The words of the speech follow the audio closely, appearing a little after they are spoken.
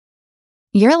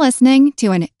You're listening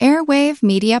to an Airwave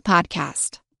Media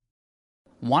Podcast.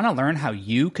 Want to learn how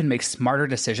you can make smarter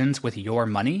decisions with your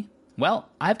money? Well,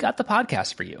 I've got the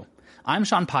podcast for you. I'm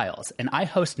Sean Piles, and I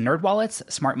host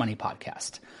NerdWallet's Smart Money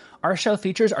Podcast. Our show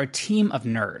features our team of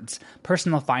nerds,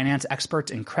 personal finance experts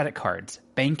in credit cards,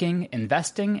 banking,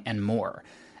 investing, and more.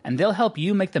 And they'll help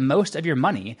you make the most of your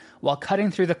money while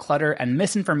cutting through the clutter and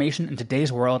misinformation in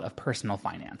today's world of personal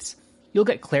finance. You'll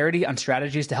get clarity on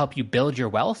strategies to help you build your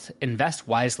wealth, invest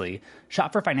wisely,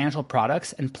 shop for financial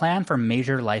products, and plan for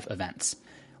major life events.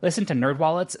 Listen to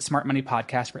NerdWallet's Smart Money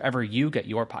Podcast wherever you get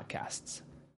your podcasts.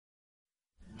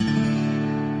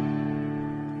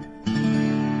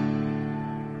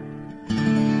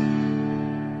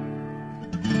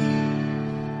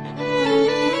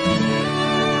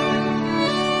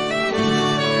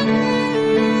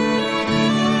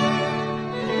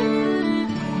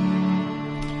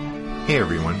 Hey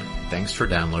everyone, thanks for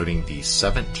downloading the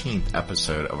 17th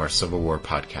episode of our Civil War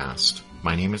podcast.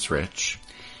 My name is Rich.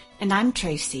 And I'm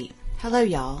Tracy. Hello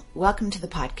y'all, welcome to the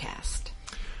podcast.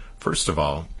 First of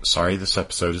all, sorry this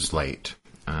episode is late,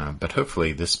 but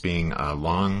hopefully this being a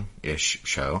long-ish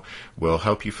show will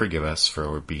help you forgive us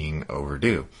for being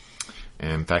overdue.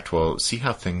 In fact, we'll see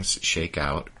how things shake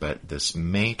out, but this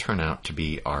may turn out to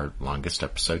be our longest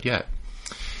episode yet.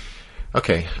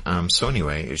 Okay, so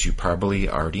anyway, as you probably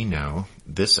already know,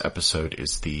 this episode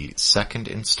is the second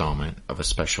installment of a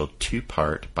special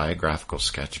two-part biographical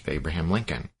sketch of Abraham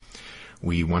Lincoln.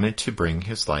 We wanted to bring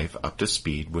his life up to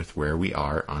speed with where we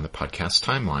are on the podcast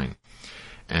timeline.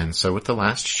 And so with the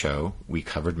last show, we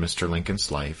covered Mr.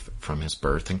 Lincoln's life from his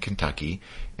birth in Kentucky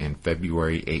in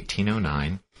February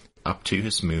 1809 up to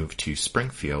his move to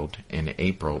Springfield in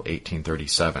April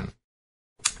 1837.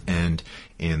 And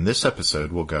in this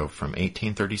episode, we'll go from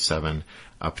 1837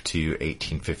 up to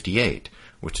 1858,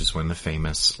 which is when the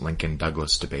famous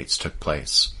Lincoln-Douglas debates took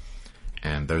place.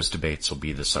 And those debates will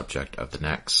be the subject of the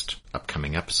next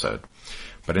upcoming episode.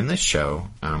 But in this show,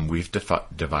 we've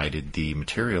divided the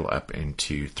material up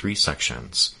into three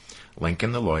sections: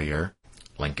 Lincoln the lawyer,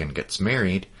 Lincoln gets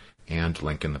married, and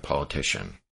Lincoln the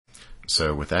politician.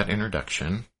 So with that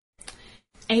introduction,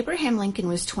 Abraham Lincoln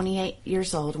was 28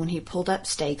 years old when he pulled up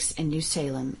stakes in New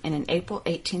Salem and in April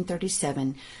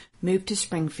 1837 moved to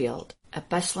Springfield, a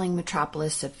bustling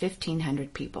metropolis of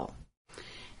 1,500 people.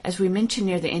 As we mentioned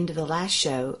near the end of the last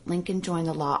show, Lincoln joined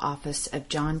the law office of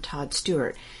John Todd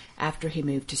Stewart after he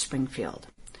moved to Springfield.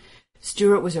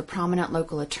 Stewart was a prominent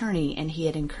local attorney, and he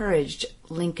had encouraged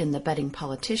Lincoln, the budding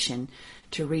politician,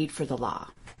 to read for the law.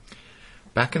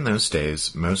 Back in those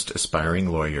days, most aspiring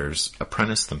lawyers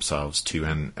apprenticed themselves to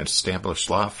an established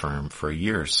law firm for a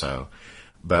year or so,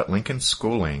 but Lincoln's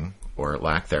schooling, or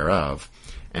lack thereof,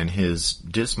 and his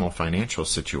dismal financial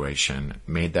situation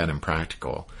made that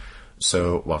impractical.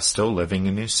 So while still living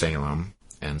in New Salem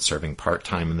and serving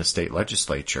part-time in the state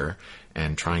legislature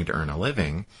and trying to earn a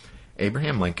living,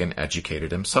 Abraham Lincoln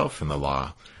educated himself in the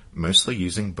law, mostly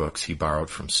using books he borrowed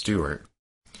from Stewart.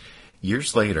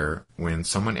 Years later, when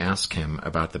someone asked him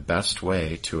about the best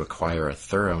way to acquire a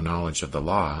thorough knowledge of the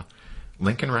law,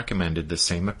 Lincoln recommended the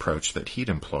same approach that he'd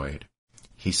employed.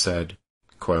 He said,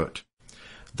 quote,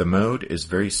 "The mode is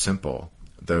very simple,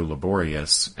 though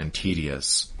laborious and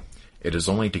tedious. It is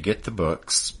only to get the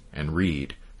books and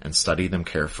read and study them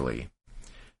carefully.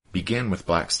 Begin with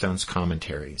Blackstone's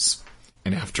commentaries,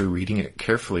 and after reading it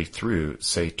carefully through,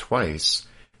 say twice,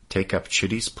 take up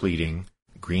Chitty's pleading,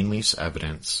 Greenleaf's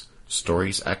evidence,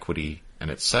 Story's equity, and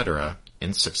etc.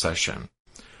 in succession.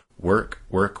 Work,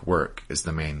 work, work is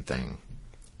the main thing."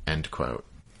 End quote.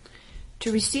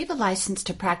 To receive a license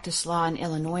to practice law in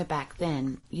Illinois back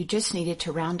then, you just needed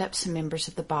to round up some members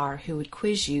of the bar who would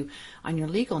quiz you on your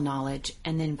legal knowledge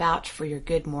and then vouch for your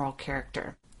good moral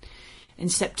character. In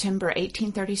September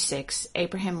 1836,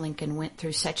 Abraham Lincoln went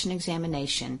through such an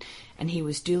examination, and he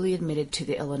was duly admitted to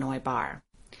the Illinois bar.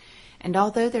 And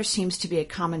although there seems to be a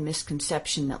common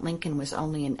misconception that Lincoln was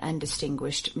only an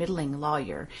undistinguished, middling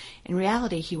lawyer, in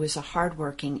reality he was a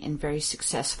hard-working and very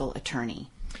successful attorney.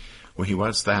 Well, he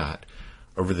was that.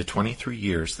 Over the 23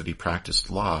 years that he practiced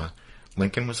law,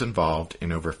 Lincoln was involved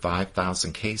in over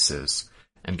 5,000 cases,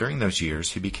 and during those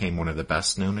years he became one of the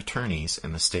best-known attorneys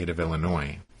in the state of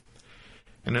Illinois.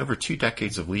 In over 2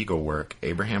 decades of legal work,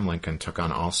 Abraham Lincoln took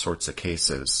on all sorts of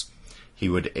cases. He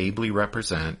would ably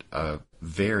represent a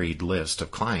varied list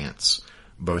of clients,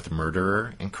 both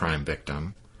murderer and crime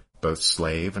victim, both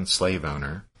slave and slave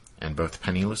owner, and both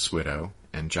penniless widow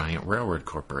and giant railroad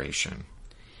corporation.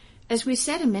 As we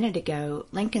said a minute ago,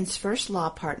 Lincoln's first law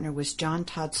partner was John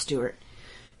Todd Stewart,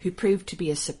 who proved to be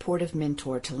a supportive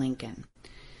mentor to Lincoln.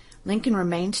 Lincoln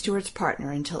remained Stewart's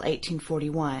partner until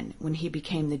 1841, when he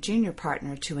became the junior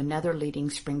partner to another leading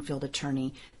Springfield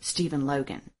attorney, Stephen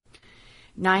Logan.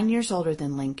 9 years older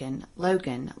than Lincoln,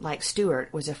 Logan, like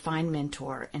Stewart, was a fine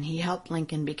mentor, and he helped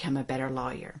Lincoln become a better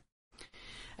lawyer.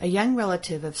 A young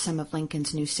relative of some of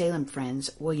Lincoln's New Salem friends,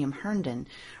 William Herndon,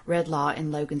 read law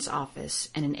in Logan's office,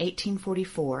 and in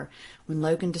 1844, when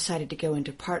Logan decided to go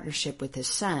into partnership with his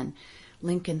son,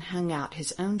 Lincoln hung out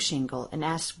his own shingle and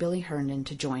asked Billy Herndon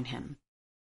to join him.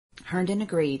 Herndon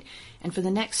agreed, and for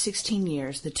the next 16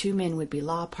 years the two men would be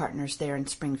law partners there in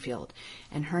Springfield,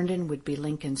 and Herndon would be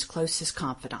Lincoln's closest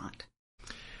confidant.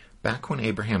 Back when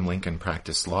Abraham Lincoln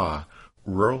practiced law,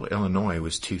 rural Illinois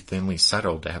was too thinly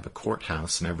settled to have a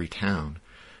courthouse in every town,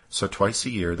 so twice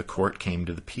a year the court came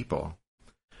to the people.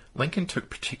 Lincoln took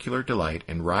particular delight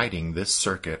in riding this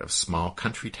circuit of small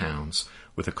country towns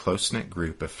with a close-knit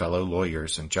group of fellow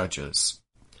lawyers and judges.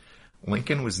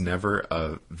 Lincoln was never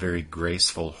a very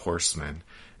graceful horseman,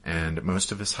 and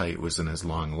most of his height was in his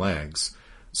long legs,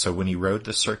 so when he rode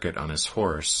the circuit on his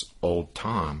horse, Old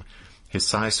Tom, his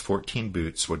size 14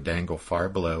 boots would dangle far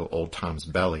below Old Tom's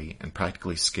belly and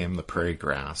practically skim the prairie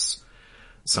grass.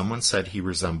 Someone said he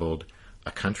resembled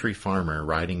a country farmer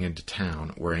riding into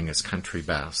town wearing his country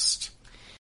best.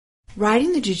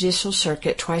 Riding the judicial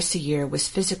circuit twice a year was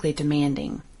physically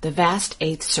demanding. The vast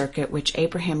Eighth Circuit, which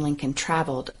Abraham Lincoln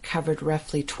traveled, covered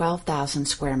roughly 12,000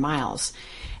 square miles,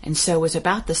 and so was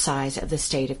about the size of the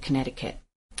state of Connecticut.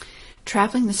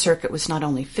 Traveling the circuit was not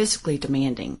only physically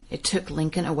demanding, it took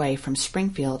Lincoln away from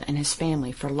Springfield and his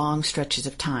family for long stretches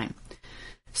of time.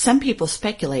 Some people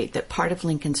speculate that part of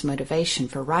Lincoln's motivation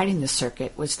for riding the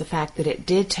circuit was the fact that it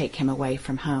did take him away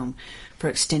from home for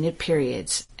extended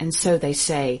periods, and so they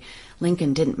say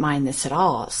Lincoln didn't mind this at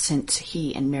all since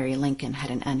he and Mary Lincoln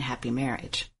had an unhappy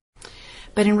marriage.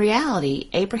 But in reality,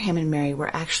 Abraham and Mary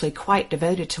were actually quite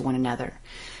devoted to one another.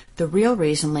 The real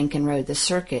reason Lincoln rode the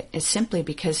circuit is simply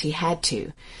because he had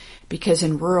to, because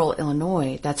in rural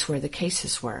Illinois, that's where the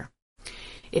cases were.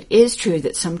 It is true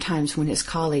that sometimes when his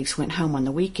colleagues went home on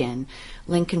the weekend,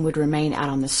 Lincoln would remain out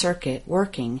on the circuit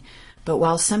working, but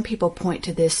while some people point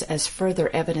to this as further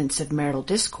evidence of marital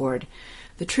discord,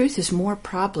 the truth is more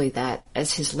probably that,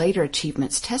 as his later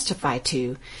achievements testify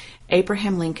to,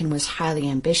 Abraham Lincoln was highly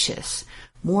ambitious,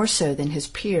 more so than his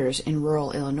peers in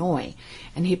rural Illinois,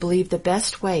 and he believed the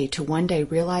best way to one day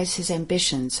realize his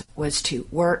ambitions was to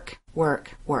work,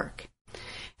 work, work.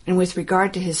 And with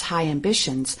regard to his high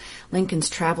ambitions,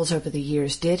 Lincoln's travels over the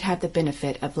years did have the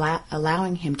benefit of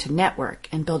allowing him to network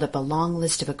and build up a long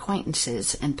list of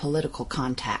acquaintances and political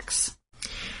contacts.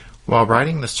 While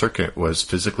riding the circuit was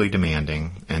physically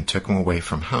demanding and took him away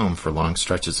from home for long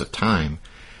stretches of time,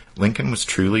 Lincoln was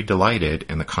truly delighted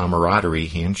in the camaraderie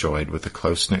he enjoyed with a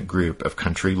close-knit group of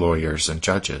country lawyers and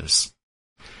judges.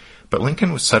 But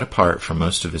Lincoln was set apart from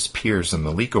most of his peers in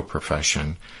the legal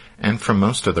profession and from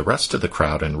most of the rest of the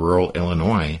crowd in rural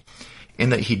Illinois in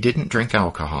that he didn't drink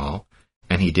alcohol,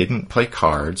 and he didn't play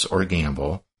cards or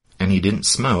gamble, and he didn't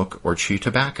smoke or chew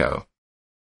tobacco.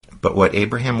 But what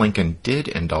Abraham Lincoln did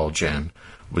indulge in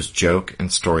was joke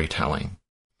and storytelling.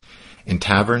 In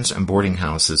taverns and boarding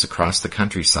houses across the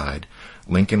countryside,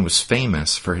 Lincoln was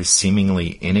famous for his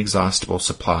seemingly inexhaustible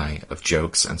supply of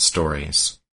jokes and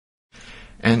stories.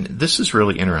 And this is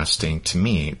really interesting to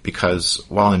me because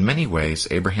while in many ways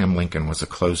Abraham Lincoln was a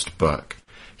closed book,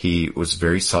 he was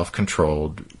very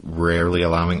self-controlled, rarely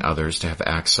allowing others to have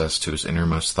access to his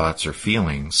innermost thoughts or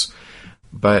feelings,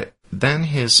 but then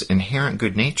his inherent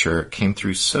good nature came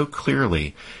through so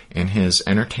clearly in his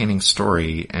entertaining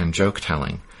story and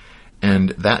joke-telling, and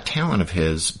that talent of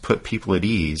his put people at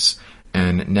ease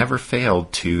and never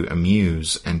failed to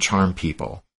amuse and charm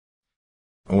people.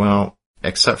 Well,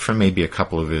 except for maybe a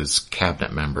couple of his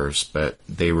cabinet members, but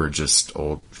they were just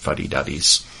old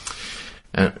fuddy-duddies.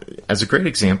 As a great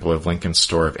example of Lincoln's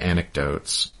store of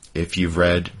anecdotes, if you've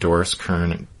read Doris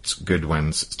Kearns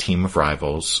Goodwin's Team of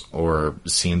Rivals or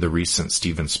seen the recent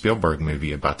Steven Spielberg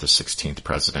movie about the 16th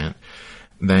president,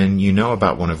 then you know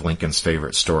about one of Lincoln's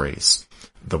favorite stories,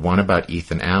 the one about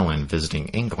Ethan Allen visiting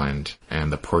England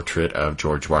and the portrait of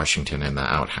George Washington in the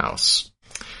outhouse.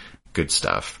 Good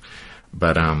stuff.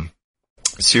 But,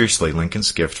 seriously,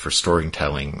 Lincoln's gift for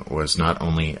storytelling was not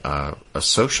only a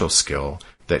social skill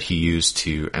that he used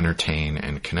to entertain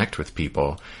and connect with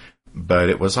people, but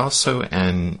it was also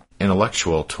an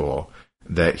intellectual tool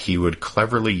that he would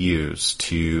cleverly use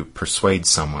to persuade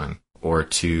someone or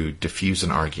to diffuse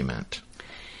an argument.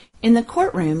 In the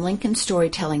courtroom, Lincoln's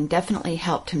storytelling definitely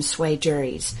helped him sway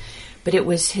juries, but it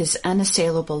was his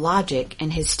unassailable logic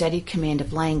and his studied command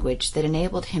of language that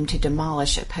enabled him to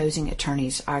demolish opposing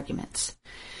attorneys' arguments.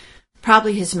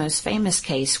 Probably his most famous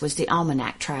case was the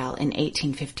Almanac trial in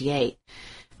 1858.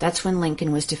 That's when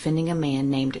Lincoln was defending a man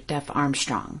named Duff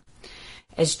Armstrong.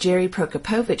 As Jerry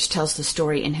Prokopowicz tells the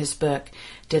story in his book,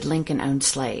 Did Lincoln Own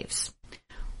Slaves?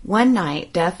 One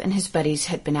night, Duff and his buddies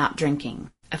had been out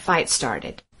drinking. A fight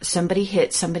started. Somebody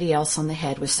hit somebody else on the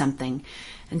head with something,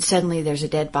 and suddenly there's a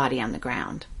dead body on the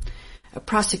ground. A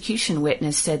prosecution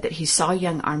witness said that he saw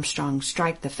young Armstrong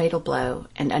strike the fatal blow,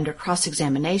 and under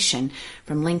cross-examination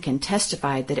from Lincoln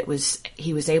testified that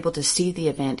he was able to see the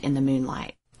event in the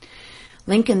moonlight.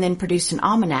 Lincoln then produced an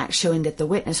almanac showing that the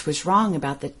witness was wrong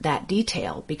about that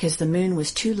detail because the moon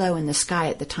was too low in the sky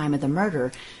at the time of the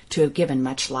murder to have given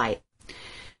much light.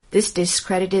 This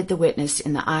discredited the witness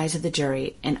in the eyes of the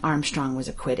jury, and Armstrong was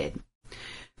acquitted.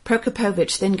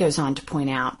 Prokopowicz then goes on to point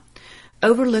out,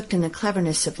 overlooked in the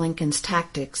cleverness of Lincoln's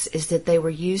tactics is that they were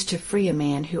used to free a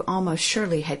man who almost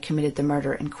surely had committed the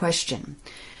murder in question.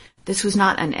 This was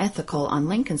not unethical on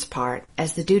Lincoln's part,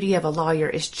 as the duty of a lawyer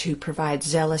is to provide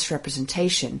zealous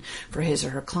representation for his or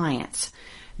her clients,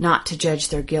 not to judge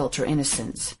their guilt or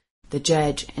innocence. The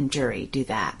judge and jury do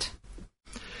that.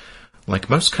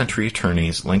 Like most country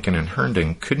attorneys, Lincoln and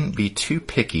Herndon couldn't be too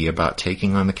picky about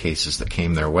taking on the cases that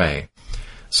came their way.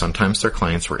 Sometimes their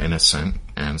clients were innocent,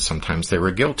 and sometimes they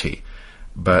were guilty,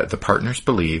 but the partners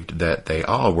believed that they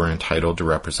all were entitled to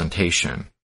representation.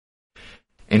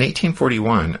 In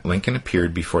 1841, Lincoln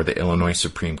appeared before the Illinois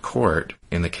Supreme Court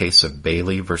in the case of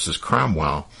Bailey v.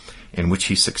 Cromwell, in which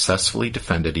he successfully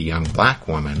defended a young black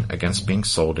woman against being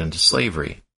sold into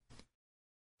slavery.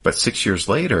 But 6 years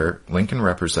later, Lincoln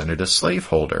represented a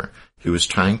slaveholder who was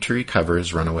trying to recover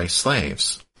his runaway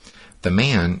slaves. The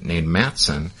man, named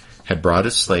Matson, had brought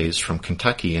his slaves from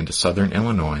Kentucky into southern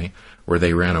Illinois, where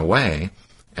they ran away,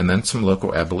 and then some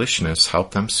local abolitionists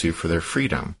helped them sue for their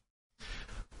freedom.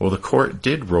 Well, the court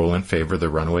did rule in favor of the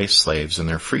runaway slaves and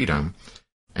their freedom,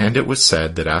 and it was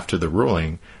said that after the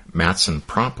ruling, Matson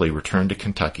promptly returned to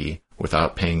Kentucky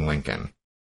without paying Lincoln.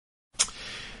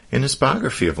 In his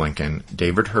biography of Lincoln,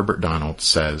 David Herbert Donald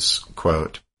says,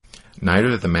 quote,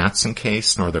 "Neither the Matson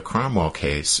case nor the Cromwell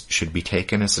case should be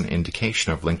taken as an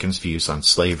indication of Lincoln's views on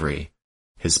slavery.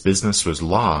 His business was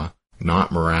law,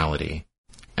 not morality."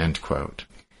 End quote.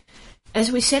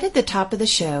 As we said at the top of the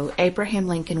show, Abraham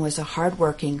Lincoln was a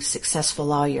hard-working, successful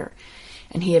lawyer,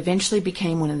 and he eventually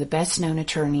became one of the best-known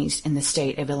attorneys in the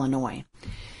state of Illinois.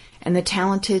 And the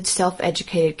talented,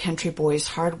 self-educated country boy's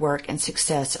hard work and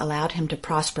success allowed him to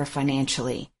prosper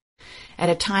financially. At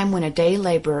a time when a day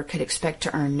laborer could expect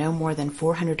to earn no more than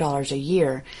 $400 a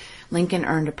year, Lincoln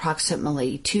earned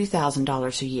approximately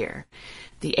 $2,000 a year.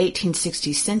 The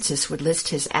 1860 census would list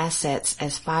his assets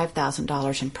as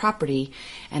 $5,000 in property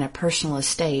and a personal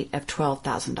estate of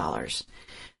 $12,000.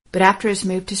 But after his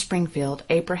move to Springfield,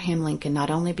 Abraham Lincoln not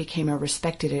only became a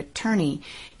respected attorney,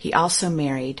 he also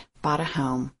married, bought a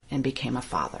home, and became a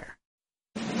father.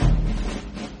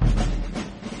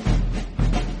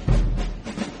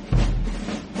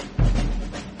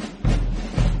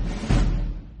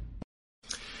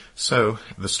 So,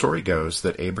 the story goes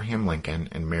that Abraham Lincoln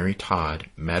and Mary Todd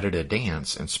met at a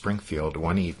dance in Springfield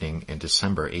one evening in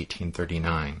December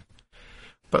 1839.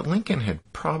 But Lincoln had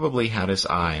probably had his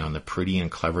eye on the pretty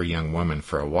and clever young woman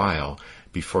for a while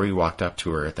before he walked up to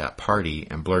her at that party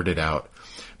and blurted out,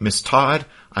 "Miss Todd,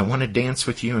 I want to dance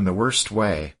with you in the worst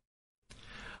way."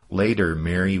 Later,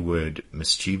 Mary would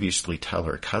mischievously tell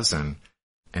her cousin,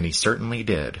 and he certainly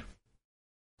did.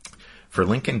 For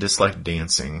Lincoln disliked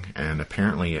dancing, and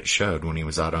apparently it showed when he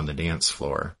was out on the dance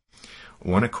floor.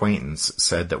 One acquaintance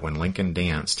said that when Lincoln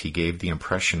danced, he gave the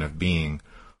impression of being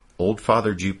Old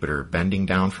Father Jupiter bending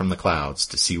down from the clouds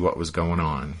to see what was going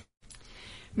on.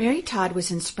 Mary Todd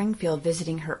was in Springfield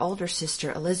visiting her older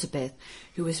sister Elizabeth,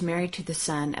 who was married to the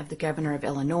son of the governor of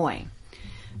Illinois.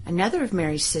 Another of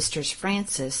Mary's sisters,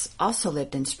 Frances, also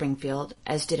lived in Springfield,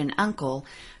 as did an uncle,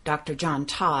 Dr. John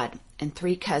Todd, and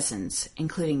 3 cousins,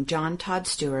 including John Todd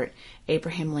Stewart,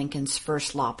 Abraham Lincoln's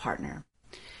first law partner.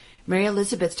 Mary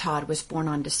Elizabeth Todd was born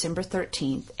on December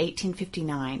 13,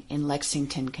 1859, in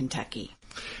Lexington, Kentucky.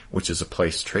 Which is a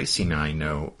place Tracy and I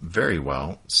know very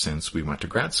well since we went to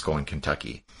grad school in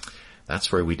Kentucky.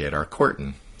 That's where we did our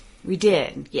courting. We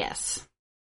did, yes.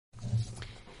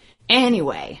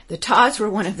 Anyway, the Todds were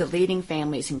one of the leading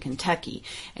families in Kentucky,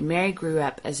 and Mary grew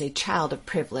up as a child of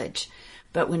privilege.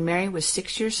 But when Mary was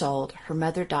 6 years old, her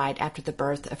mother died after the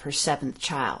birth of her 7th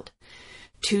child.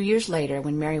 2 years later,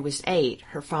 when Mary was 8,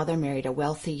 her father married a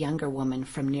wealthy younger woman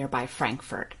from nearby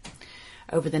Frankfort.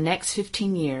 Over the next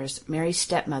 15 years, Mary's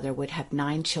stepmother would have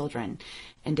 9 children,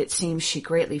 and it seems she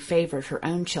greatly favored her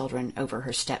own children over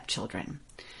her stepchildren.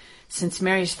 Since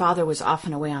Mary's father was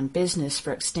often away on business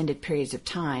for extended periods of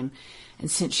time,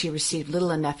 and since she received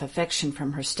little enough affection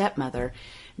from her stepmother,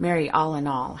 Mary, all in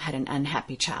all, had an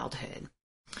unhappy childhood.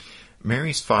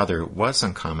 Mary's father was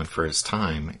uncommon for his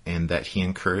time in that he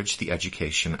encouraged the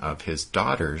education of his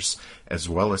daughters as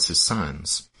well as his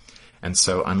sons. And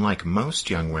so, unlike most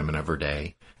young women of her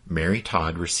day, Mary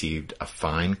Todd received a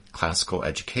fine classical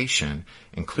education,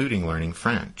 including learning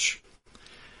French.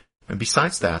 And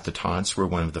besides that, the Todds were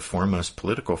one of the foremost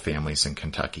political families in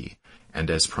Kentucky, and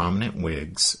as prominent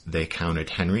Whigs, they counted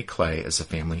Henry Clay as a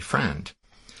family friend.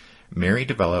 Mary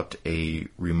developed a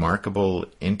remarkable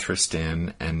interest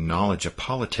in and knowledge of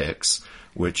politics,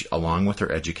 which, along with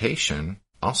her education,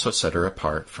 also set her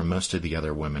apart from most of the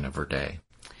other women of her day.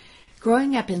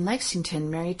 Growing up in Lexington,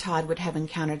 Mary Todd would have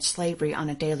encountered slavery on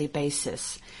a daily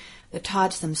basis. The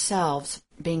Todds themselves,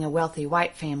 being a wealthy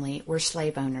white family, were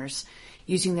slave owners,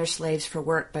 using their slaves for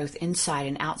work both inside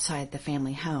and outside the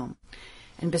family home.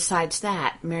 And besides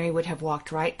that, Mary would have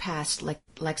walked right past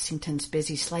Lexington's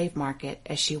busy slave market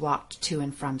as she walked to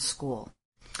and from school.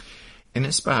 In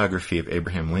his biography of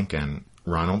Abraham Lincoln,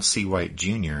 Ronald C. White,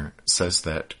 Jr. says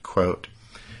that, quote,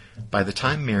 "By the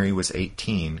time Mary was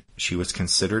 18, she was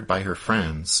considered by her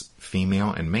friends,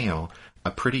 female and male,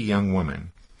 a pretty young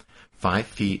woman. 5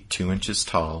 feet 2 inches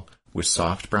tall, with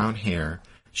soft brown hair,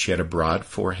 she had a broad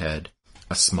forehead,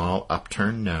 a small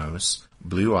upturned nose,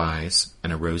 blue eyes,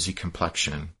 and a rosy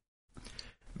complexion.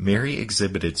 Mary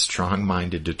exhibited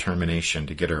strong-minded determination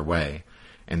to get her way,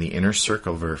 and the inner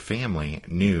circle of her family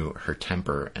knew her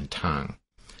temper and tongue.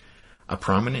 A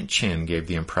prominent chin gave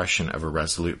the impression of a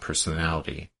resolute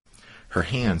personality. Her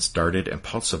hands darted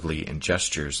impulsively in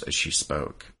gestures as she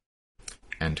spoke."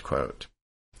 End quote.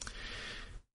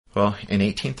 Well, in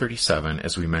 1837,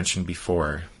 as we mentioned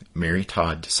before, Mary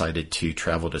Todd decided to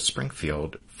travel to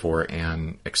Springfield for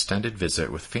an extended visit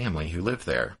with family who lived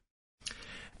there.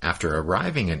 After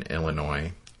arriving in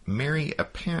Illinois, Mary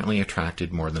apparently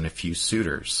attracted more than a few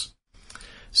suitors.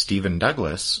 Stephen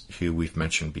Douglas, who we've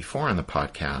mentioned before on the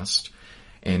podcast,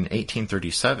 in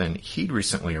 1837, he'd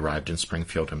recently arrived in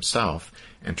Springfield himself,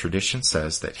 and tradition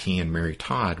says that he and Mary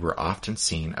Todd were often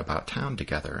seen about town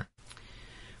together.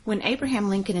 When Abraham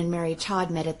Lincoln and Mary Todd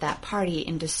met at that party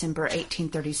in December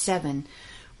 1837,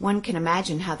 one can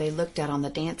imagine how they looked out on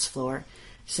the dance floor,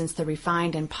 since the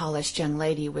refined and polished young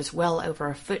lady was well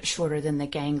over a foot shorter than the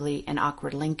gangly and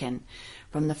awkward Lincoln.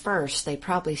 From the first, they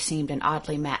probably seemed an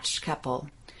oddly matched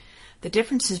couple. The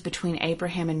differences between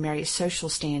Abraham and Mary's social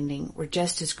standing were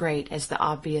just as great as the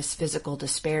obvious physical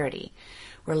disparity.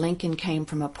 Where Lincoln came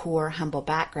from a poor, humble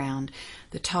background,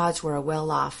 the Todds were a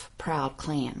well-off, proud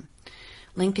clan.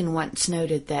 Lincoln once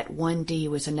noted that 1D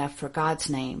was enough for God's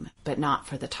name, but not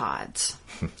for the Todds.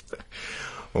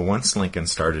 Well, once Lincoln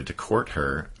started to court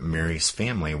her, Mary's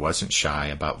family wasn't shy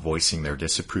about voicing their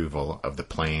disapproval of the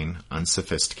plain,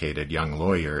 unsophisticated young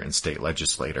lawyer and state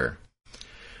legislator.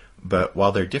 But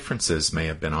while their differences may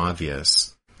have been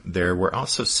obvious, there were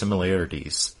also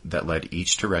similarities that led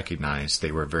each to recognize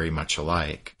they were very much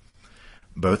alike.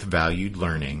 Both valued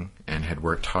learning and had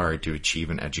worked hard to achieve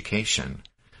an education.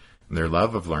 Their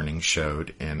love of learning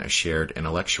showed in a shared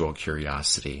intellectual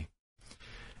curiosity.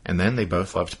 And then they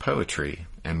both loved poetry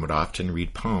and would often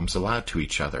read poems aloud to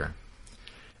each other.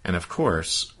 And of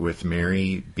course, with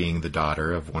Mary being the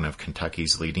daughter of one of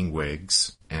Kentucky's leading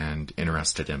Whigs and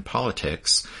interested in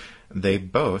politics, they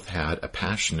both had a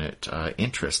passionate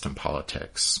interest in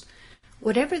politics.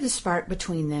 Whatever the spark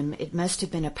between them, it must have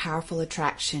been a powerful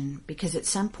attraction, because at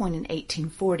some point in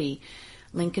 1840,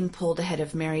 Lincoln pulled ahead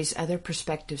of Mary's other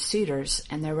prospective suitors,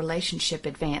 and their relationship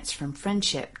advanced from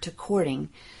friendship to courting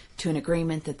to an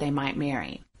agreement that they might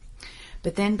marry.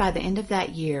 But then by the end of that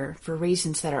year, for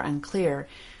reasons that are unclear,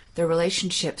 their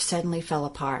relationship suddenly fell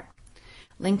apart.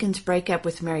 Lincoln's breakup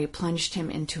with Mary plunged him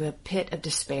into a pit of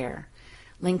despair.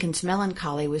 Lincoln's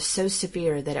melancholy was so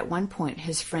severe that at one point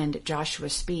his friend Joshua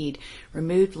Speed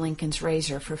removed Lincoln's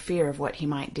razor for fear of what he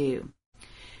might do.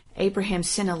 Abraham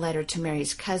sent a letter to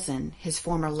Mary's cousin, his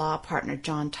former law partner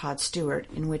John Todd Stewart,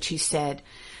 in which he said,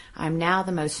 "I am now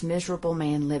the most miserable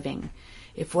man living.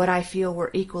 If what I feel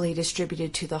were equally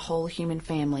distributed to the whole human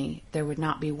family, there would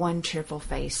not be one cheerful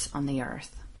face on the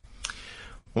earth."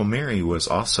 Well, Mary was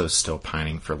also still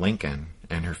pining for Lincoln,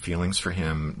 and her feelings for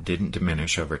him didn't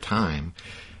diminish over time,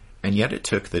 and yet it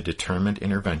took the determined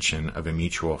intervention of a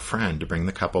mutual friend to bring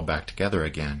the couple back together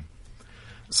again.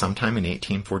 Sometime in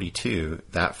 1842,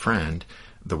 that friend,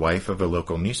 the wife of a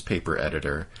local newspaper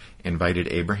editor, invited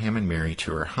Abraham and Mary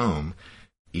to her home,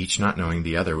 each not knowing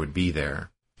the other would be there.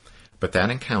 But that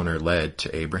encounter led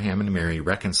to Abraham and Mary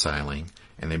reconciling,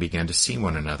 and they began to see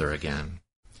one another again.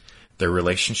 Their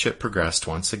relationship progressed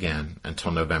once again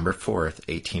until November 4th,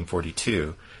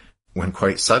 1842, when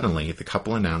quite suddenly the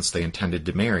couple announced they intended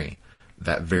to marry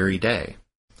that very day.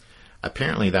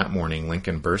 Apparently that morning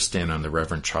Lincoln burst in on the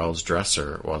Reverend Charles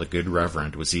Dresser while the good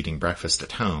Reverend was eating breakfast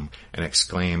at home and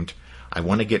exclaimed, "I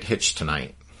want to get hitched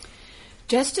tonight."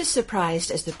 Just as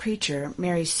surprised as the preacher,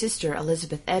 Mary's sister,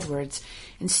 Elizabeth Edwards,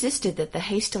 insisted that the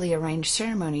hastily arranged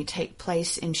ceremony take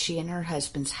place in she and her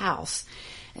husband's house.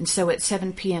 And so at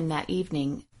 7 p.m. that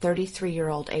evening,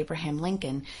 33-year-old Abraham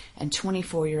Lincoln and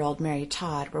 24-year-old Mary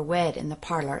Todd were wed in the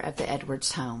parlor of the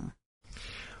Edwards home.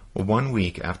 Well, 1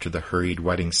 week after the hurried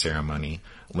wedding ceremony,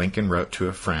 Lincoln wrote to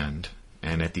a friend,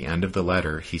 and at the end of the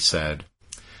letter he said,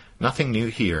 "Nothing new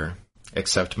here,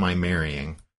 except my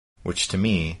marrying, which to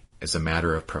me is a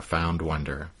matter of profound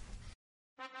wonder."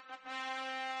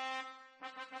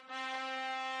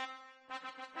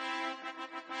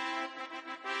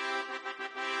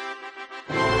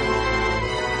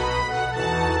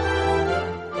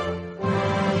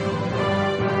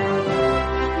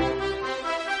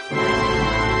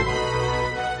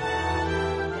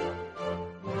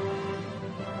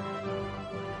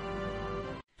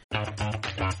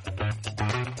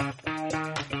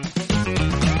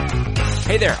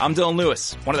 Hey there, I'm Dylan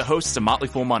Lewis, one of the hosts of Motley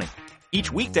Fool Money. Each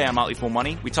weekday on Motley Fool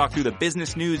Money, we talk through the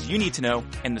business news you need to know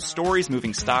and the stories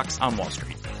moving stocks on Wall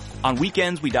Street. On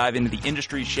weekends, we dive into the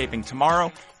industries shaping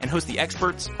tomorrow and host the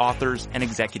experts, authors, and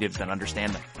executives that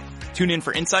understand them. Tune in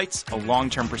for insights, a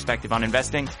long-term perspective on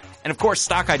investing, and of course,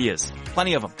 stock ideas.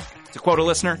 Plenty of them. To quote a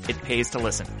listener, it pays to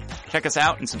listen. Check us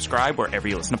out and subscribe wherever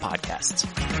you listen to podcasts.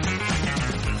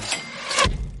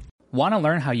 Want to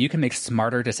learn how you can make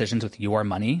smarter decisions with your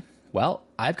money? Well,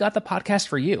 I've got the podcast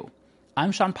for you.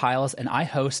 I'm Sean Piles, and I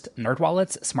host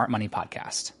NerdWallet's Smart Money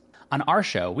Podcast. On our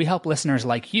show, we help listeners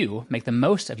like you make the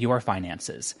most of your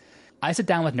finances. I sit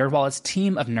down with NerdWallet's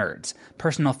team of nerds,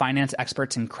 personal finance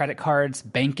experts in credit cards,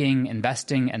 banking,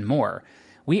 investing, and more.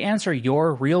 We answer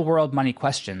your real-world money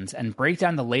questions and break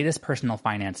down the latest personal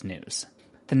finance news.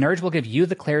 The nerds will give you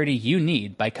the clarity you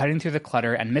need by cutting through the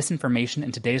clutter and misinformation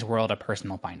in today's world of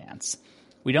personal finance.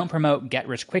 We don't promote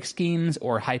get-rich-quick schemes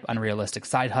or hype unrealistic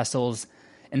side hustles.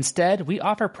 Instead, we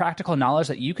offer practical knowledge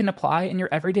that you can apply in your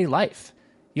everyday life.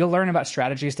 You'll learn about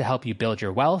strategies to help you build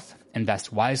your wealth,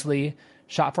 invest wisely,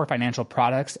 shop for financial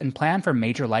products, and plan for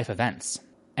major life events.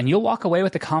 And you'll walk away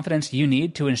with the confidence you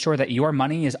need to ensure that your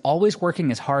money is always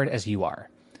working as hard as you are.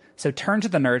 So turn to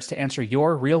the nerds to answer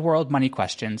your real-world money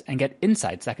questions and get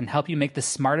insights that can help you make the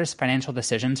smartest financial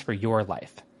decisions for your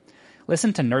life.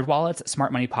 Listen to NerdWallet's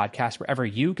Smart Money Podcast wherever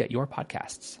you get your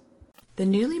podcasts. The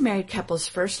newly married couple's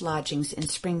first lodgings in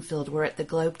Springfield were at the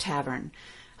Globe Tavern,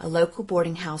 a local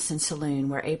boarding house and saloon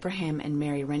where Abraham and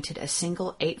Mary rented a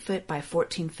single 8-foot by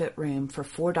 14-foot room for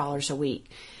 $4 a week,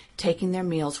 taking their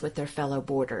meals with their fellow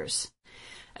boarders.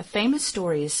 A famous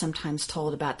story is sometimes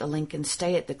told about the Lincolns'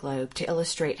 stay at the Globe to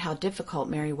illustrate how difficult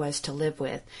Mary was to live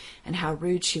with and how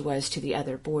rude she was to the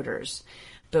other boarders.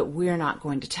 But we're not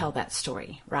going to tell that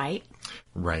story, right?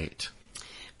 Right.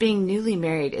 Being newly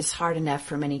married is hard enough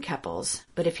for many couples,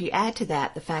 but if you add to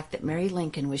that the fact that Mary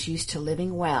Lincoln was used to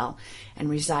living well and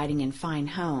residing in fine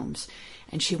homes,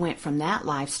 and she went from that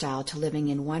lifestyle to living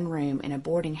in one room in a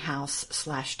boarding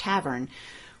house/tavern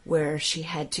where she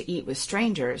had to eat with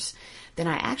strangers, then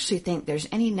I actually think there's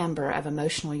any number of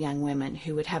emotional young women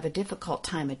who would have a difficult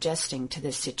time adjusting to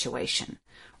this situation,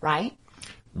 right?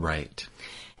 Right.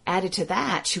 Added to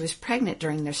that, she was pregnant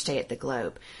during their stay at the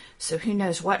Globe, so who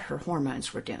knows what her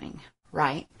hormones were doing,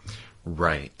 right?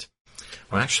 Right.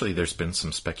 Well, actually, there's been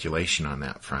some speculation on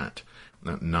that front.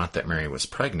 Not that Mary was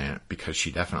pregnant, because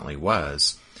she definitely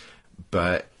was,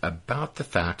 but about the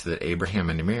fact that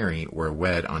Abraham and Mary were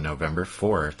wed on November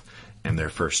 4th, and their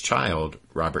first child,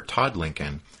 Robert Todd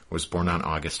Lincoln, was born on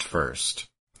August 1st.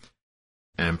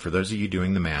 And for those of you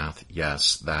doing the math,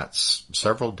 yes, that's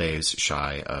several days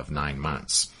shy of 9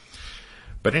 months.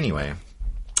 But anyway,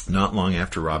 not long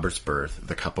after Robert's birth,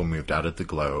 the couple moved out of the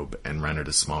Globe and rented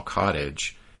a small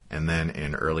cottage, and then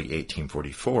in early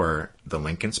 1844, the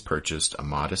Lincolns purchased a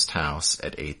modest house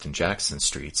at 8th and Jackson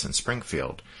Streets in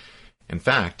Springfield. In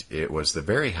fact, it was the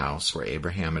very house where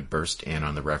Abraham had burst in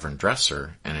on the Reverend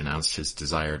Dresser and announced his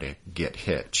desire to get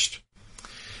hitched.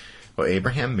 Well,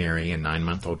 Abraham, Mary, and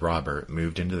 9-month-old Robert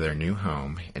moved into their new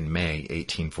home in May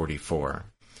 1844.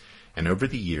 And over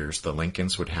the years, the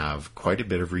Lincolns would have quite a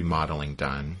bit of remodeling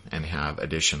done and have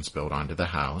additions built onto the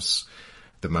house.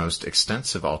 The most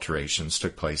extensive alterations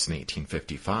took place in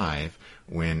 1855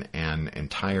 when an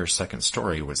entire second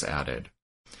story was added.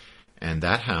 And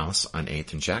that house on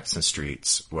 8th and Jackson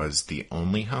Streets was the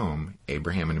only home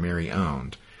Abraham and Mary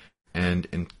owned. and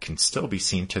can still be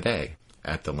seen today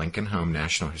at the Lincoln Home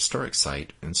National Historic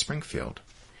Site in Springfield.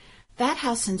 That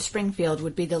house in Springfield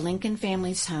would be the Lincoln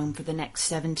family's home for the next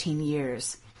 17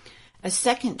 years. A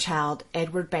second child,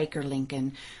 Edward Baker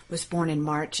Lincoln, was born in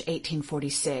March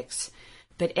 1846,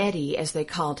 but Eddie, as they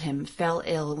called him, fell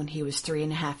ill when he was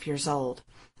 3.5 years old,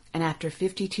 and after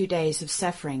 52 days of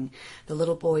suffering, the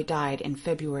little boy died in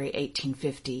February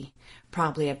 1850,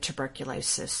 probably of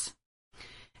tuberculosis.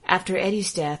 After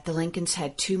Eddie's death, the Lincolns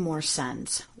had 2 more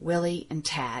sons, Willie and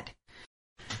Tad.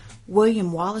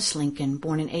 William Wallace Lincoln,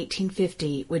 born in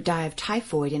 1850, would die of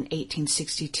typhoid in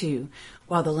 1862,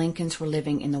 while the Lincolns were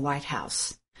living in the White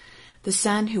House. The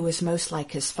son who was most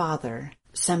like his father,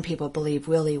 some people believe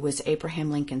Willie was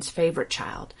Abraham Lincoln's favorite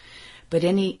child, but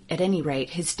at any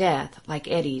rate, his death, like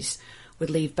Eddie's, would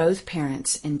leave both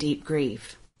parents in deep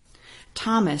grief.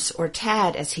 Thomas, or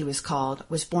Tad as he was called,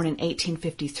 was born in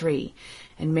 1853,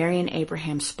 and Mary and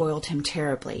Abraham spoiled him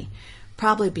terribly,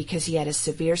 probably because he had a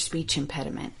severe speech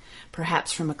impediment,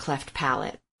 perhaps from a cleft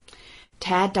palate.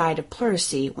 Tad died of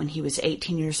pleurisy when he was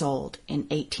 18 years old in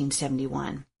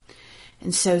 1871.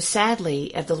 And so,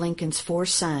 sadly, of the Lincolns' 4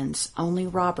 sons, only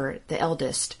Robert, the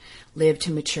eldest, lived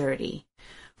to maturity.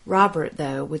 Robert,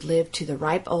 though, would live to the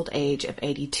ripe old age of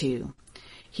 82.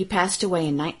 He passed away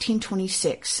in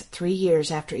 1926, 3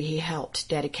 years after he helped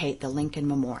dedicate the Lincoln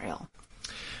Memorial.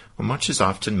 Well, much is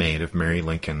often made of Mary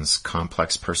Lincoln's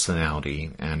complex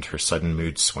personality and her sudden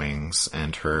mood swings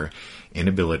and her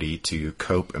inability to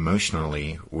cope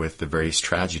emotionally with the various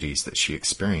tragedies that she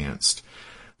experienced.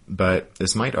 But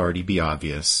as might already be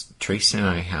obvious, Tracy and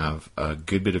I have a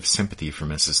good bit of sympathy for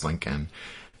Mrs. Lincoln,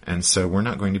 and so we're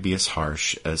not going to be as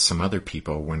harsh as some other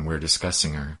people when we're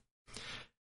discussing her.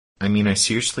 I mean, I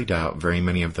seriously doubt very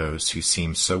many of those who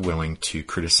seem so willing to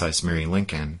criticize Mary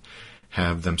Lincoln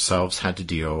have themselves had to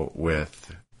deal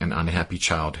with an unhappy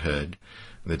childhood,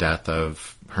 the death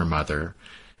of her mother,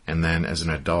 and then as an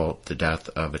adult, the death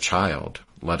of a child,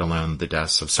 let alone the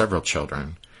deaths of several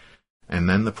children. And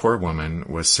then the poor woman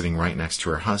was sitting right next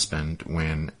to her husband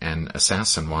when an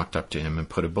assassin walked up to him and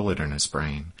put a bullet in his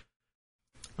brain.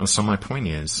 And so my point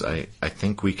is, I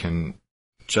think we can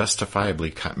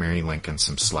justifiably cut Mary Lincoln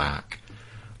some slack.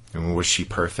 And was she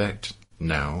perfect?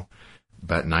 No.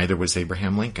 But neither was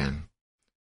Abraham Lincoln.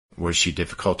 Was she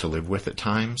difficult to live with at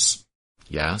times?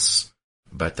 Yes.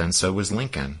 But then so was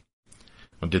Lincoln.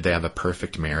 Well, did they have a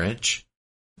perfect marriage?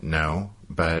 No.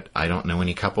 But I don't know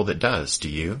any couple that does. Do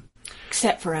you?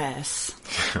 Except for us.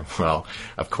 Well,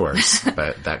 of course,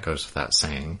 but that goes without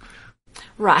saying.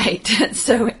 Right.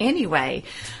 So anyway,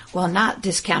 while not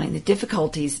discounting the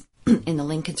difficulties in the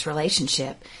Lincolns'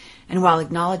 relationship, and while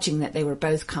acknowledging that they were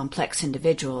both complex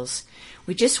individuals,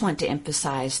 we just want to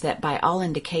emphasize that by all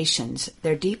indications,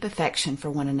 their deep affection for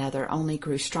one another only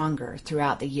grew stronger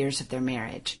throughout the years of their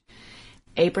marriage.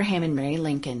 Abraham and Mary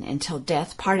Lincoln, until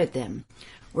death parted them,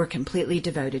 were completely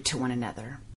devoted to one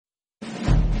another.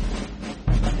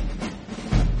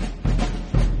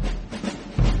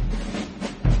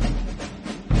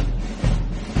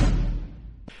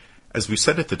 As we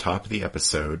said at the top of the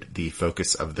episode, the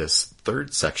focus of this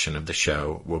third section of the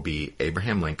show will be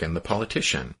Abraham Lincoln, the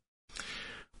politician.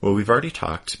 Well, we've already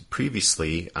talked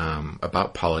previously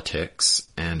about politics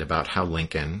and about how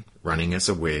Lincoln, running as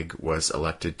a Whig, was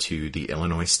elected to the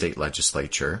Illinois state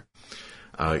legislature.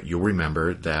 You'll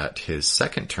remember that his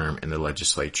second term in the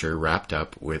legislature wrapped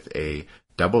up with a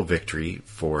double victory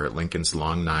for Lincoln's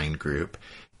Long Nine group,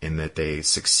 in that they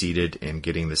succeeded in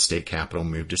getting the state capital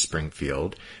moved to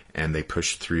Springfield, and they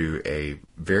pushed through a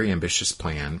very ambitious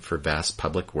plan for vast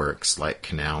public works like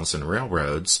canals and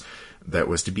railroads that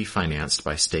was to be financed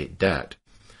by state debt.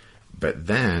 But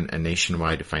then a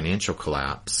nationwide financial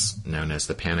collapse, known as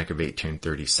the Panic of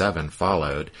 1837,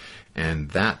 followed, and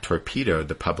that torpedoed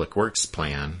the public works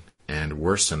plan and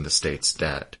worsened the state's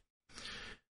debt.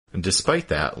 And despite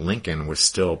that, Lincoln was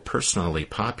still personally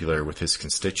popular with his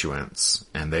constituents,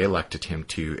 and they elected him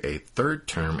to a third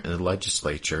term in the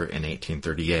legislature in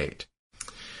 1838.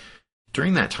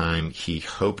 During that time, he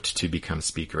hoped to become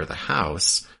Speaker of the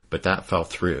House, but that fell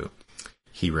through.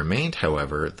 He remained,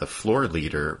 however, the floor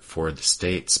leader for the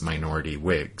state's minority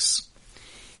Whigs.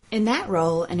 In that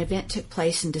role, an event took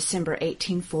place in December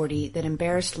 1840 that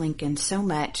embarrassed Lincoln so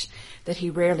much that he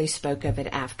rarely spoke of it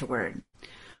afterward.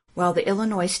 While the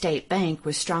Illinois State Bank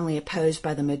was strongly opposed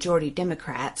by the majority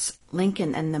Democrats,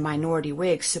 Lincoln and the minority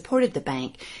Whigs supported the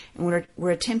bank and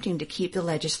were attempting to keep the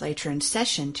legislature in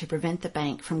session to prevent the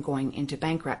bank from going into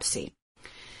bankruptcy.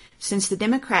 Since the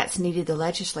Democrats needed the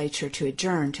legislature to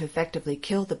adjourn to effectively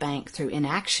kill the bank through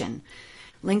inaction,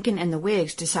 Lincoln and the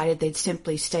Whigs decided they'd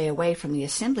simply stay away from the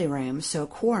assembly room so a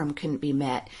quorum couldn't be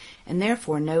met, and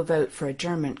therefore no vote for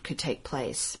adjournment could take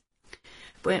place.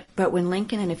 But when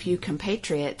Lincoln and a few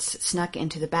compatriots snuck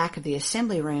into the back of the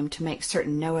assembly room to make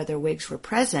certain no other Whigs were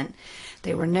present,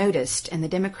 they were noticed, and the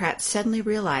Democrats suddenly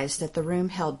realized that the room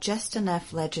held just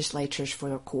enough legislators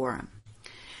for a quorum.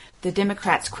 The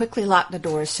Democrats quickly locked the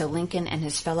doors so Lincoln and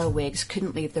his fellow Whigs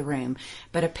couldn't leave the room,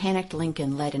 but a panicked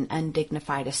Lincoln led an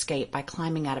undignified escape by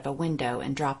climbing out of a window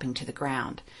and dropping to the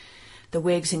ground. The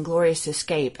Whigs' inglorious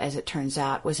escape, as it turns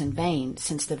out, was in vain,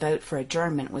 since the vote for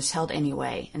adjournment was held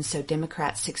anyway, and so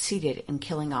Democrats succeeded in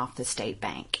killing off the state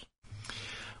bank.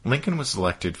 Lincoln was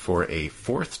elected for a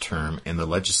fourth term in the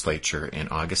legislature in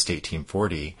August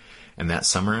 1840, and that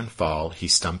summer and fall he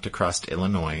stumped across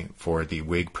Illinois for the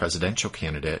Whig presidential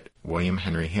candidate William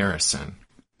Henry Harrison.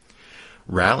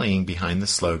 Rallying behind the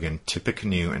slogan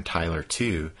 "Tippecanoe and Tyler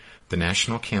too," the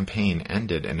national campaign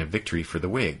ended in a victory for the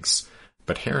Whigs,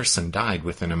 but Harrison died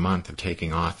within a month of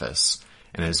taking office,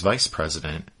 and his vice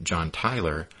president, John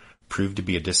Tyler, proved to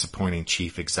be a disappointing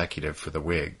chief executive for the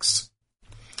Whigs.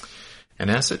 And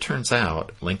as it turns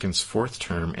out, Lincoln's fourth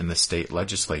term in the state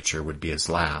legislature would be his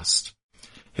last.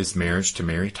 His marriage to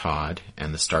Mary Todd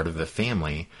and the start of a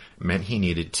family meant he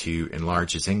needed to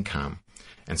enlarge his income,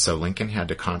 and so Lincoln had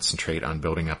to concentrate on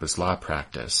building up his law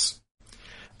practice.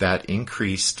 That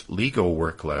increased legal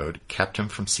workload kept him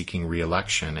from seeking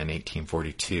re-election in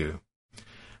 1842.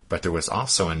 But there was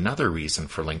also another reason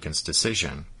for Lincoln's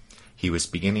decision. He was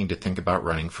beginning to think about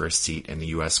running for a seat in the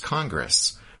U.S.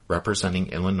 Congress, representing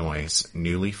Illinois'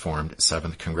 newly formed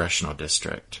 7th Congressional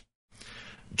District.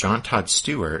 John Todd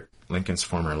Stewart, Lincoln's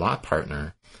former law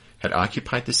partner, had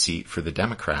occupied the seat for the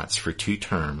Democrats for 2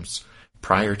 terms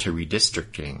prior to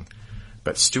redistricting,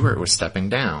 but Stewart was stepping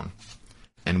down.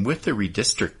 And with the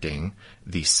redistricting,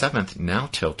 the 7th now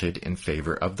tilted in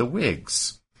favor of the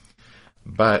Whigs.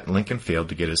 But Lincoln failed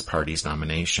to get his party's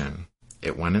nomination.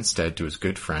 It went instead to his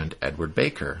good friend Edward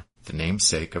Baker, the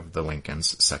namesake of the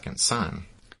Lincoln's second son.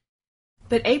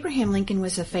 But Abraham Lincoln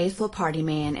was a faithful party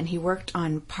man, and he worked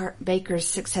on Baker's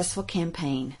successful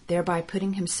campaign, thereby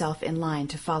putting himself in line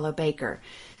to follow Baker,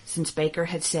 since Baker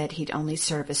had said he'd only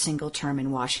serve a single term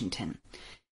in Washington.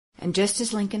 And just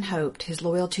as Lincoln hoped, his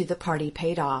loyalty to the party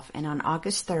paid off, and on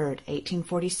August 3,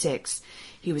 1846,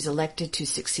 he was elected to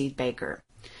succeed Baker.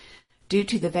 Due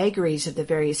to the vagaries of the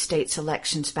various states'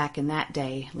 elections back in that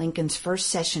day, Lincoln's first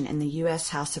session in the U.S.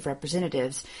 House of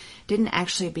Representatives didn't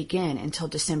actually begin until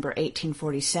December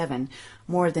 1847,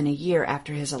 more than a year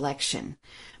after his election.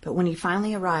 But when he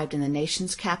finally arrived in the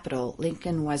nation's capital,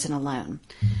 Lincoln wasn't alone.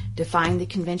 Defying the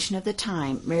convention of the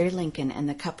time, Mary Lincoln and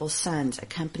the couple's sons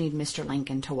accompanied Mr.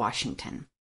 Lincoln to Washington.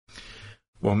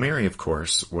 Well, Mary, of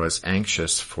course, was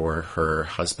anxious for her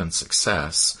husband's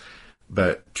success,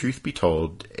 but truth be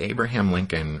told, Abraham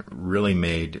Lincoln really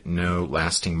made no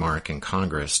lasting mark in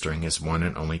Congress during his one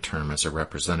and only term as a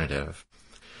representative.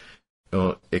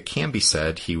 Well, it can be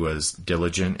said he was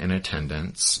diligent in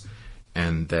attendance,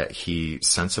 and that he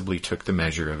sensibly took the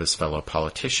measure of his fellow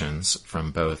politicians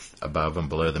from both above and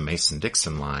below the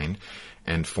Mason-Dixon line,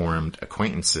 and formed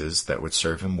acquaintances that would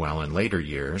serve him well in later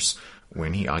years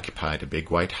when he occupied a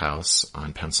big white house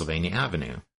on Pennsylvania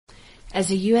Avenue. As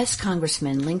a U.S.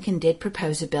 Congressman, Lincoln did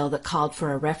propose a bill that called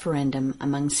for a referendum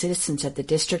among citizens of the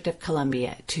District of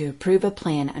Columbia to approve a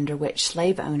plan under which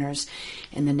slave owners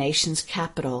in the nation's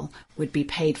capital would be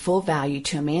paid full value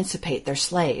to emancipate their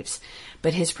slaves,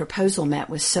 but his proposal met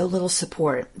with so little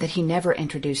support that he never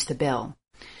introduced the bill.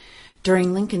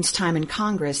 During Lincoln's time in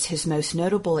Congress, his most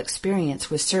notable experience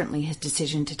was certainly his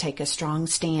decision to take a strong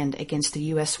stand against the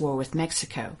U.S. war with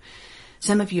Mexico.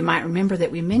 Some of you might remember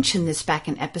that we mentioned this back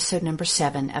in episode number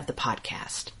 7 of the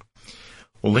podcast.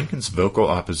 Well, Lincoln's vocal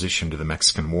opposition to the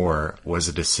Mexican War was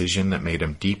a decision that made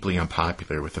him deeply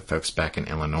unpopular with the folks back in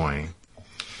Illinois.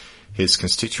 His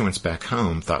constituents back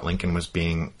home thought Lincoln was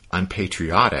being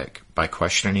unpatriotic by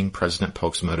questioning President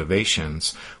Polk's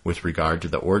motivations with regard to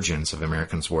the origins of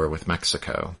Americans' war with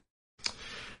Mexico.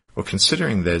 Well,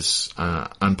 considering this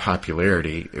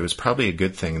unpopularity, it was probably a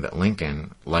good thing that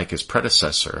Lincoln, like his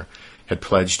predecessor, had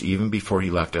pledged even before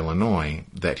he left Illinois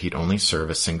that he'd only serve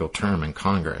a single term in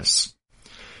Congress.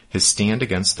 His stand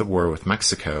against the war with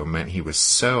Mexico meant he was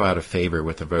so out of favor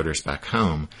with the voters back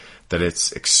home that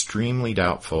it's extremely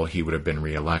doubtful he would have been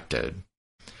reelected.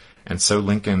 And so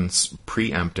Lincoln's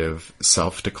preemptive,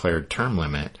 self-declared term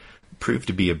limit proved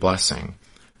to be a blessing,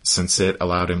 since it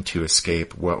allowed him to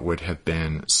escape what would have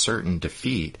been certain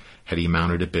defeat had he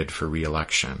mounted a bid for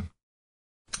re-election.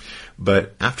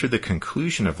 But after the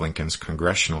conclusion of Lincoln's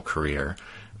congressional career,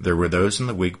 There were those in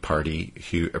the Whig Party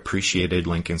who appreciated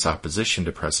Lincoln's opposition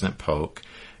to President Polk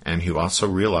and who also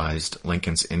realized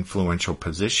Lincoln's influential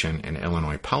position in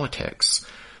Illinois politics.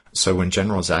 So when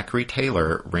General Zachary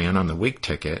Taylor ran on the Whig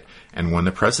ticket and won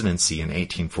the presidency in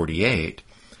 1848,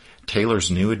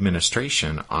 Taylor's new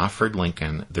administration offered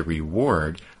Lincoln the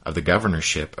reward of the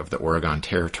governorship of the Oregon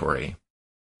Territory.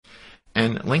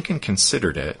 And Lincoln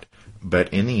considered it,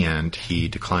 but in the end he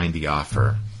declined the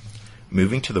offer.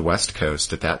 Moving to the West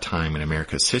Coast at that time in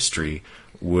America's history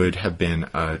would have been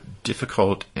a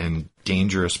difficult and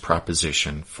dangerous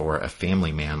proposition for a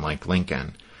family man like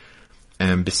Lincoln.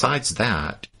 And besides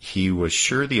that, he was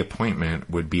sure the appointment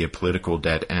would be a political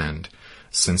dead end,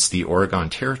 since the Oregon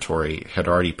Territory had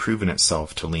already proven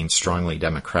itself to lean strongly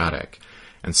Democratic.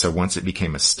 And so once it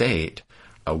became a state,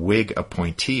 a Whig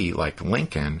appointee like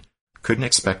Lincoln couldn't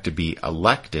expect to be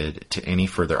elected to any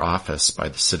further office by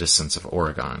the citizens of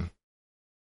Oregon.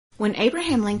 When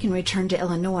Abraham Lincoln returned to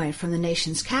Illinois from the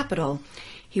nation's capital,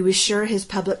 he was sure his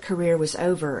public career was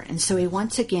over, and so he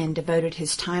once again devoted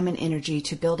his time and energy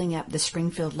to building up the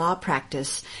Springfield law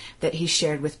practice that he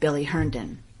shared with Billy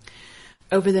Herndon.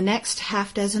 Over the next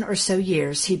half dozen or so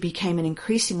years, he became an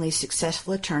increasingly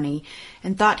successful attorney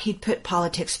and thought he'd put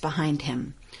politics behind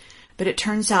him. But it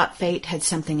turns out fate had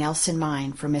something else in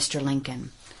mind for Mr.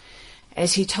 Lincoln.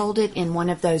 As he told it in one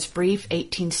of those brief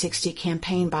 1860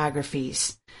 campaign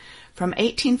biographies, "From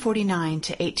 1849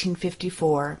 to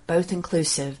 1854, both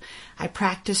inclusive, I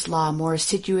practiced law more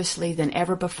assiduously than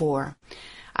ever before.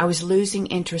 I was losing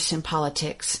interest in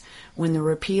politics when the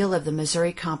repeal of the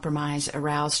Missouri Compromise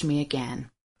aroused me again."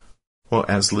 Well,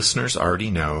 as listeners already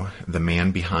know, the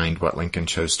man behind what Lincoln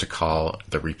chose to call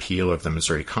the repeal of the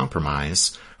Missouri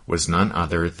Compromise was none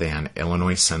other than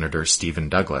Illinois Senator Stephen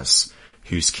Douglas,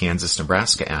 whose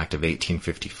Kansas-Nebraska Act of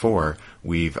 1854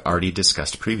 we've already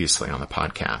discussed previously on the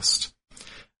podcast.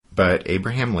 But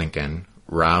Abraham Lincoln,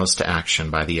 roused to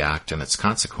action by the act and its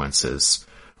consequences,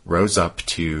 rose up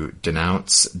to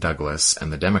denounce Douglas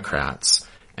and the Democrats,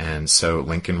 and so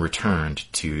Lincoln returned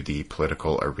to the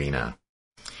political arena.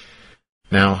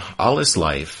 Now, all his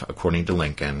life, according to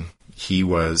Lincoln, he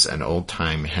was an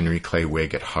old-time Henry Clay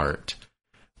Whig at heart.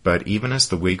 But even as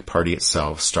the Whig Party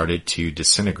itself started to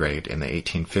disintegrate in the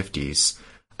 1850s,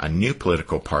 a new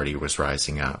political party was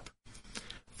rising up.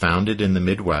 Founded in the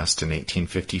Midwest in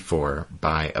 1854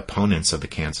 by opponents of the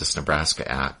Kansas-Nebraska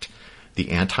Act, the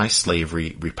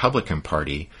anti-slavery Republican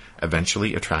Party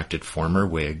eventually attracted former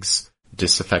Whigs,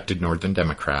 disaffected Northern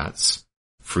Democrats,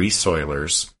 Free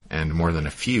Soilers, and more than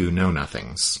a few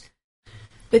know-nothings.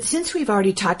 But since we've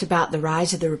already talked about the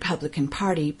rise of the Republican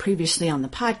Party previously on the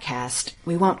podcast,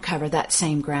 we won't cover that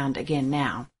same ground again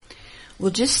now.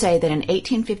 We'll just say that in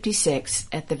 1856,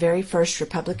 at the very first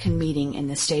Republican meeting in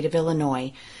the state of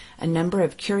Illinois, a number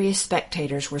of curious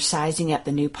spectators were sizing up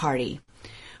the new party.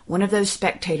 One of those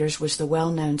spectators was the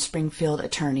well-known Springfield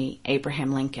attorney,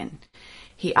 Abraham Lincoln.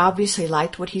 He obviously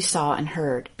liked what he saw and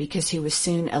heard because he was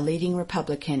soon a leading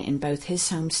Republican in both his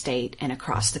home state and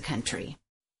across the country.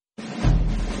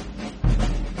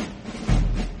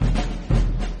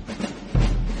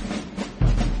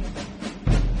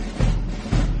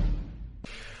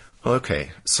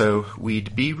 Okay, so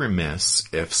we'd be remiss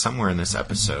if somewhere in this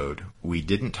episode we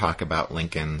didn't talk about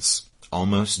Lincoln's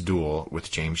almost duel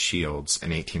with James Shields in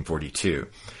 1842.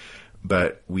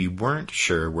 But we weren't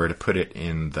sure where to put it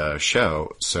in the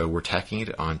show, so we're tacking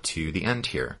it on to the end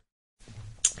here.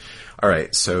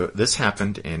 Alright, so this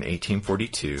happened in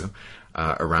 1842,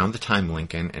 around the time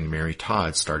Lincoln and Mary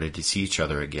Todd started to see each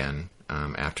other again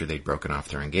after they'd broken off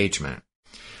their engagement.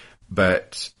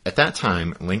 But at that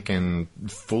time, Lincoln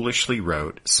foolishly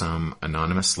wrote some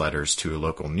anonymous letters to a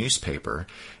local newspaper,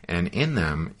 and in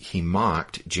them he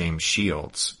mocked James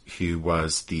Shields, who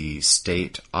was the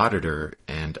state auditor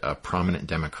and a prominent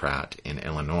Democrat in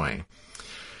Illinois.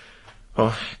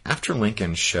 Well, after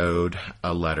Lincoln showed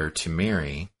a letter to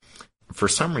Mary, for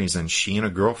some reason she and a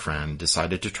girlfriend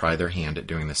decided to try their hand at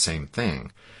doing the same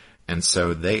thing. And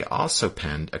so they also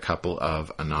penned a couple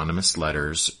of anonymous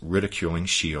letters ridiculing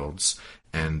Shields,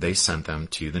 and they sent them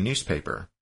to the newspaper.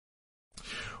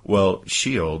 Well,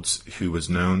 Shields, who was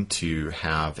known to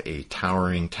have a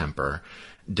towering temper,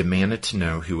 demanded to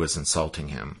know who was insulting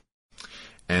him.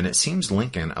 And it seems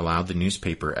Lincoln allowed the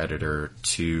newspaper editor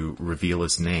to reveal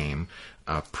his name,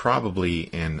 probably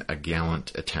in a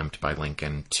gallant attempt by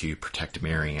Lincoln to protect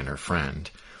Mary and her friend.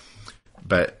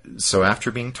 But so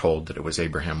after being told that it was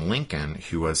Abraham Lincoln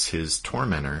who was his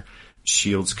tormentor,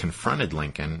 Shields confronted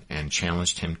Lincoln and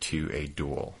challenged him to a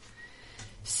duel.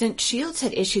 Since Shields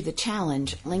had issued the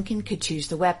challenge, Lincoln could choose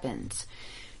the weapons.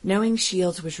 Knowing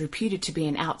Shields was reputed to be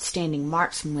an outstanding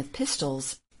marksman with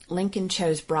pistols, Lincoln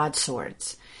chose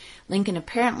broadswords. Lincoln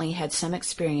apparently had some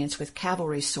experience with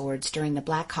cavalry swords during the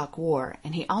Black Hawk War,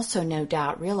 and he also no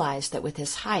doubt realized that with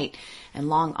his height and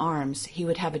long arms, he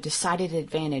would have a decided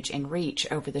advantage in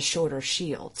reach over the shorter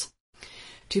shields.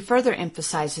 To further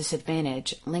emphasize this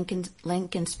advantage,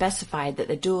 Lincoln specified that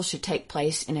the duel should take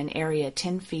place in an area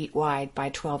 10 feet wide by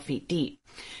 12 feet deep,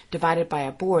 divided by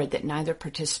a board that neither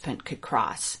participant could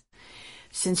cross.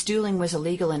 Since dueling was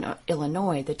illegal in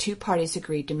Illinois, the two parties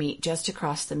agreed to meet just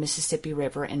across the Mississippi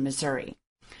River in Missouri.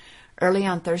 Early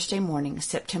on Thursday morning,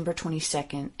 September 22,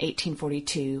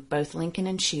 1842, both Lincoln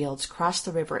and Shields crossed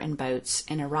the river in boats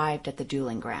and arrived at the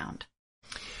dueling ground.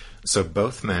 So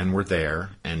both men were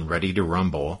there and ready to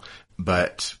rumble,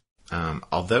 but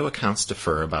although accounts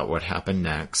differ about what happened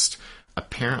next,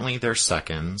 apparently their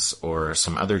seconds, or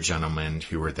some other gentlemen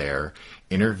who were there,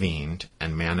 intervened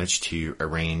and managed to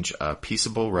arrange a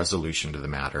peaceable resolution to the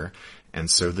matter, and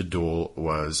so the duel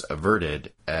was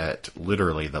averted at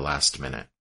literally the last minute.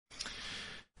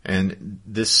 And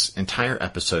this entire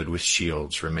episode with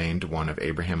Shields remained one of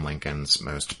Abraham Lincoln's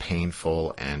most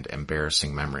painful and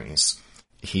embarrassing memories.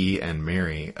 He and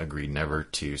Mary agreed never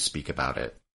to speak about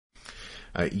it.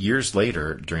 Years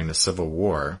later, during the Civil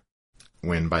War,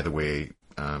 when, by the way,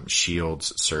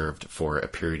 Shields served for a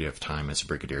period of time as a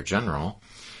brigadier general.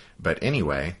 But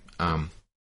anyway, an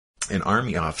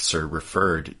Army officer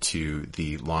referred to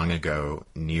the long ago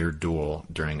near duel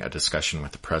during a discussion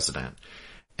with the president,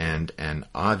 and an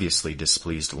obviously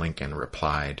displeased Lincoln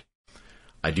replied,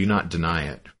 "I do not deny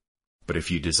it, but if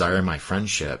you desire my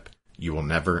friendship, you will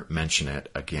never mention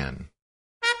it again."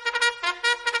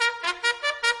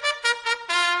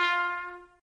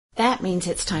 That means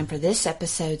it's time for this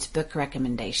episode's book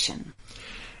recommendation.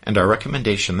 And our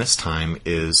recommendation this time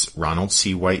is Ronald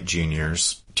C. White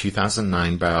Jr.'s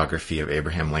 2009 biography of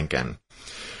Abraham Lincoln.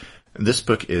 This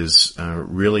book is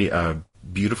really a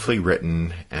beautifully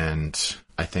written and,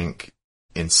 I think,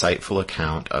 insightful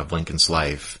account of Lincoln's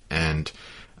life, and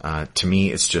to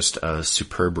me it's just a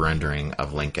superb rendering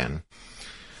of Lincoln.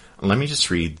 Let me just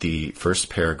read the first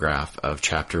paragraph of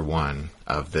Chapter 1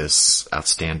 of this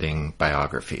outstanding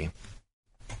biography.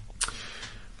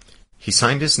 He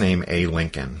signed his name A.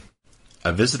 Lincoln.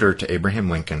 A visitor to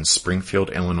Abraham Lincoln's Springfield,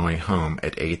 Illinois home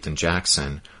at 8th and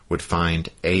Jackson would find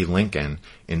A. Lincoln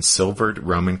in silvered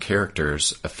Roman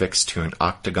characters affixed to an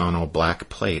octagonal black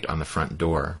plate on the front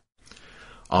door.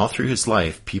 All through his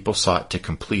life, people sought to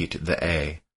complete the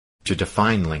A, to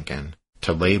define Lincoln,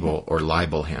 to label or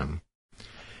libel him.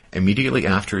 Immediately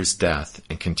after his death,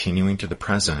 and continuing to the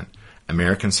present,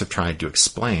 Americans have tried to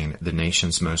explain the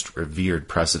nation's most revered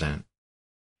president.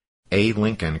 A.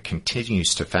 Lincoln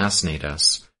continues to fascinate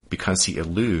us because he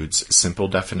eludes simple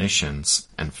definitions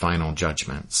and final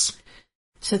judgments.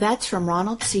 So that's from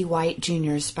Ronald C. White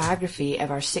Jr.'s biography of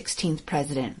our 16th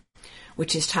president,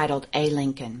 which is titled A.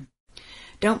 Lincoln.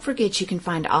 Don't forget you can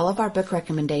find all of our book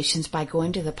recommendations by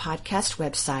going to the podcast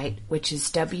website, which is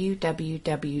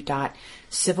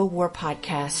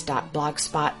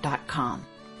www.civilwarpodcast.blogspot.com.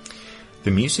 The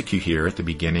music you hear at the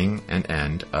beginning and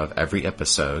end of every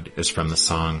episode is from the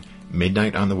song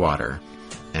Midnight on the Water,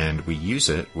 and we use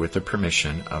it with the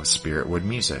permission of Spiritwood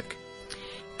Music.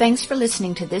 Thanks for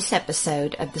listening to this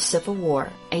episode of the Civil War,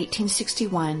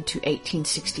 1861 to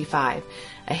 1865,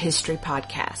 a history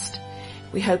podcast.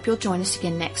 We hope you'll join us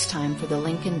again next time for the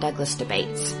Lincoln-Douglas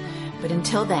debates. But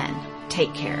until then,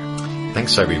 take care.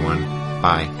 Thanks, everyone.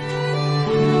 Bye.